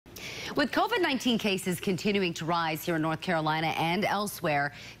With COVID-19 cases continuing to rise here in North Carolina and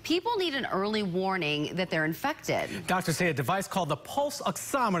elsewhere, people need an early warning that they're infected. Doctors say a device called the pulse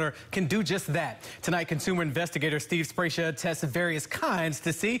oximeter can do just that. Tonight, consumer investigator Steve Spracia tests various kinds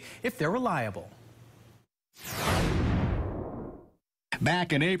to see if they're reliable.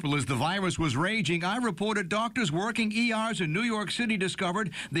 Back in April, as the virus was raging, I reported doctors working ERs in New York City discovered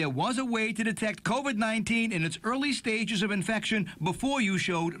there was a way to detect COVID-19 in its early stages of infection before you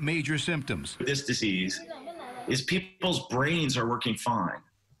showed major symptoms. This disease is people's brains are working fine.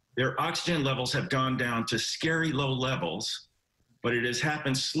 Their oxygen levels have gone down to scary low levels, but it has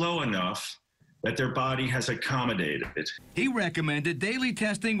happened slow enough that their body has accommodated it. He recommended daily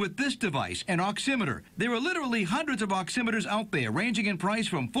testing with this device, an oximeter. There are literally hundreds of oximeters out there, ranging in price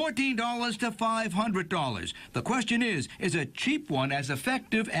from $14 to $500. The question is a cheap one as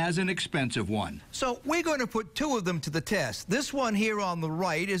effective as an expensive one? So we're going to put two of them to the test. This one here on the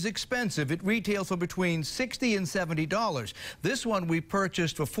right is expensive. It retails for between $60 and $70. This one we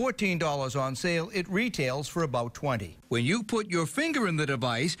purchased for $14 on sale. It retails for about $20. When you put your finger in the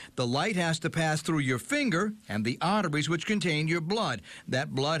device, the light has to pass through your finger and the arteries which contain your blood.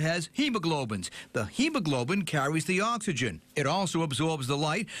 That blood has hemoglobins. The hemoglobin carries the oxygen. It also absorbs the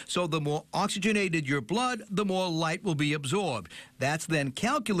light, so the more oxygenated your blood, the more light will be absorbed. That's then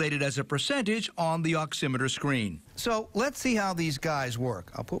calculated as a percentage on the oximeter screen. So let's see how these guys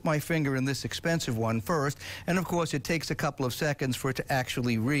work. I'll put my finger in this expensive one first, and of course it takes a couple of seconds for it to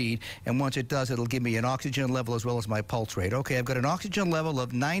actually read, and once it does, it'll give me an oxygen level as well as my pulse rate. Okay, I've got an oxygen level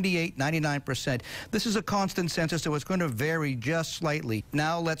of 98, 99%. This is a constant sensor, so it's going to vary just slightly.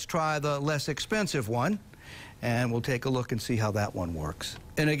 Now let's try the less expensive one, and we'll take a look and see how that one works.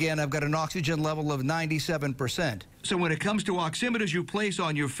 And again, I've got an oxygen level of 97%. So when it comes to oximeters you place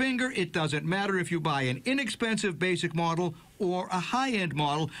on your finger, it doesn't matter if you buy an inexpensive basic model or a high-end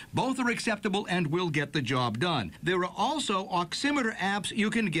model. Both are acceptable and will get the job done. There are also oximeter apps you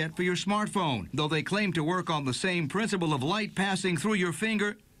can get for your smartphone. Though they claim to work on the same principle of light passing through your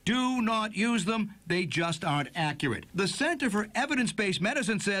finger, do not use them. They just aren't accurate. The Center for Evidence-Based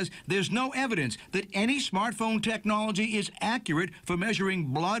Medicine says there's no evidence that any smartphone technology is accurate for measuring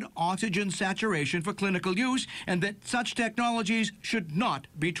blood oxygen saturation for clinical use, and that such technologies should not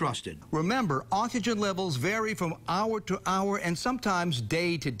be trusted. Remember, oxygen levels vary from hour to hour and sometimes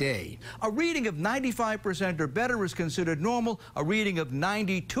day to day. A reading of 95% or better is considered normal. A reading of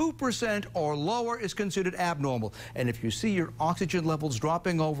 92% or lower is considered abnormal. And if you see your oxygen levels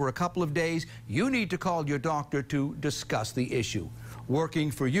dropping over a couple of days, you need to call your doctor to discuss the issue.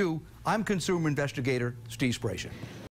 Working for you, I'm consumer investigator Steve Spracia.